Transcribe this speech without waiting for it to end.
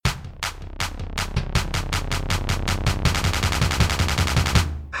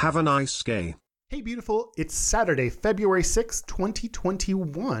Have a nice gay. Hey, beautiful. It's Saturday, February 6th,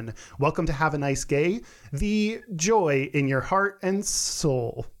 2021. Welcome to Have a Nice Gay, the joy in your heart and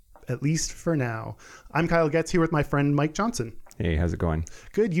soul, at least for now. I'm Kyle Getz here with my friend Mike Johnson. Hey, how's it going?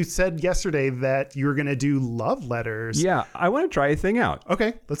 Good. You said yesterday that you were going to do love letters. Yeah, I want to try a thing out.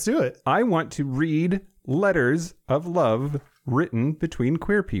 Okay, let's do it. I want to read letters of love written between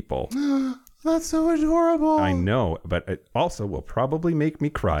queer people. That's so adorable. I know, but it also will probably make me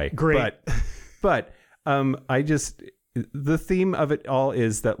cry. Great. But the theme of it all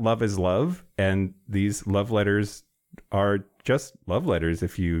is that love is love, and these love letters are just love letters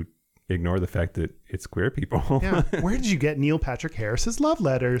if you ignore the fact that it's queer people. Yeah. Where did you get Neil Patrick Harris's love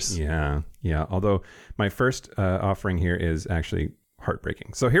letters? Yeah. Although my first offering here is actually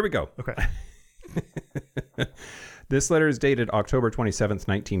heartbreaking. So here we go. Okay. This letter is dated October 27th,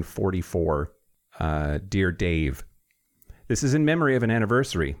 1944. Dear Dave, this is in memory of an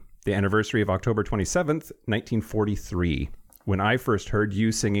anniversary. The anniversary of October 27th, 1943, when I first heard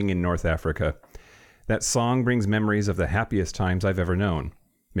you singing in North Africa. That song brings memories of the happiest times I've ever known.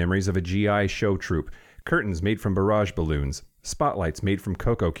 Memories of a GI show troupe, curtains made from barrage balloons, spotlights made from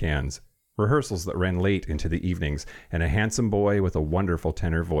cocoa cans, rehearsals that ran late into the evenings, and a handsome boy with a wonderful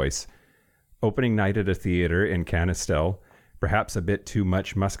tenor voice. Opening night at a theater in Canistel, perhaps a bit too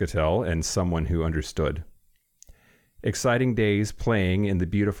much muscatel and someone who understood. Exciting days playing in the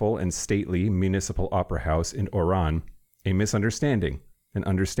beautiful and stately Municipal Opera House in Oran, a misunderstanding, an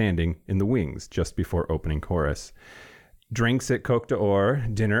understanding in the wings just before opening chorus. Drinks at Coq d'Or,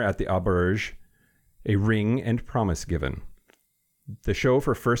 dinner at the Auberge, a ring and promise given. The show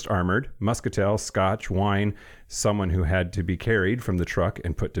for First Armored, muscatel, scotch, wine, someone who had to be carried from the truck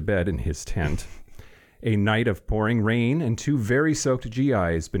and put to bed in his tent. A night of pouring rain and two very soaked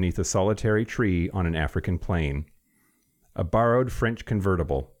GIs beneath a solitary tree on an African plain. A borrowed French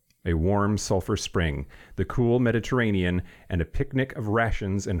convertible, a warm sulfur spring, the cool Mediterranean, and a picnic of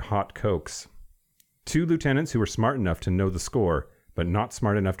rations and hot cokes. Two lieutenants who were smart enough to know the score, but not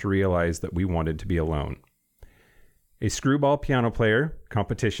smart enough to realize that we wanted to be alone. A screwball piano player,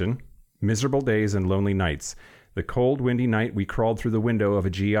 competition, miserable days and lonely nights. The cold, windy night we crawled through the window of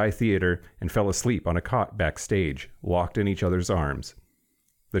a GI theater and fell asleep on a cot backstage, locked in each other's arms.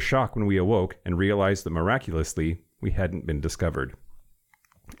 The shock when we awoke and realized that miraculously we hadn't been discovered.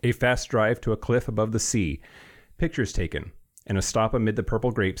 A fast drive to a cliff above the sea, pictures taken, and a stop amid the purple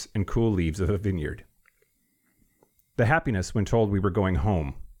grapes and cool leaves of a vineyard. The happiness when told we were going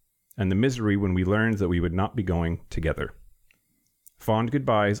home, and the misery when we learned that we would not be going together. Fond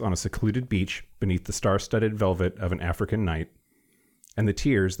goodbyes on a secluded beach beneath the star-studded velvet of an African night, and the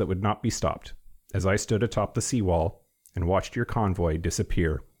tears that would not be stopped as I stood atop the seawall and watched your convoy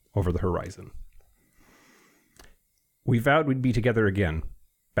disappear over the horizon. We vowed we'd be together again,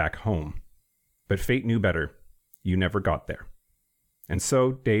 back home, but fate knew better. You never got there. And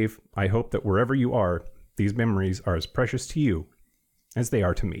so, Dave, I hope that wherever you are, these memories are as precious to you as they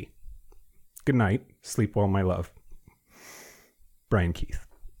are to me. Good night. Sleep well, my love. Brian Keith.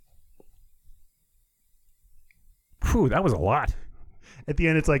 Whew, that was a lot. At the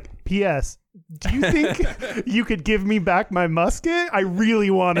end, it's like, P.S. Do you think you could give me back my musket? I really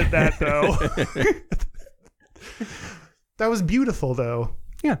wanted that, though. That was beautiful, though.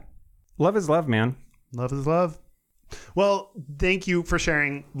 Yeah. Love is love, man. Love is love. Well, thank you for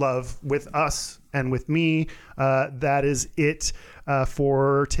sharing love with us and with me. That is it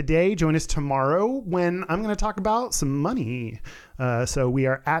for today. Join us tomorrow when I'm going to talk about some money. So we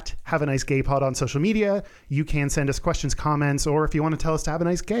are at Have a Nice Gay Pod on social media. You can send us questions, comments, or if you want to tell us to have a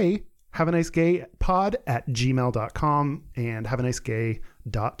nice gay, haveanicegaypod@gmail.com and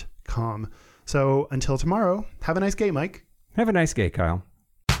haveanicegay.com. So until tomorrow, have a nice gay, Mike. Have a nice gay, Kyle.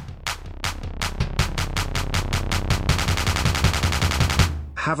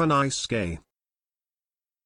 Have a nice gay.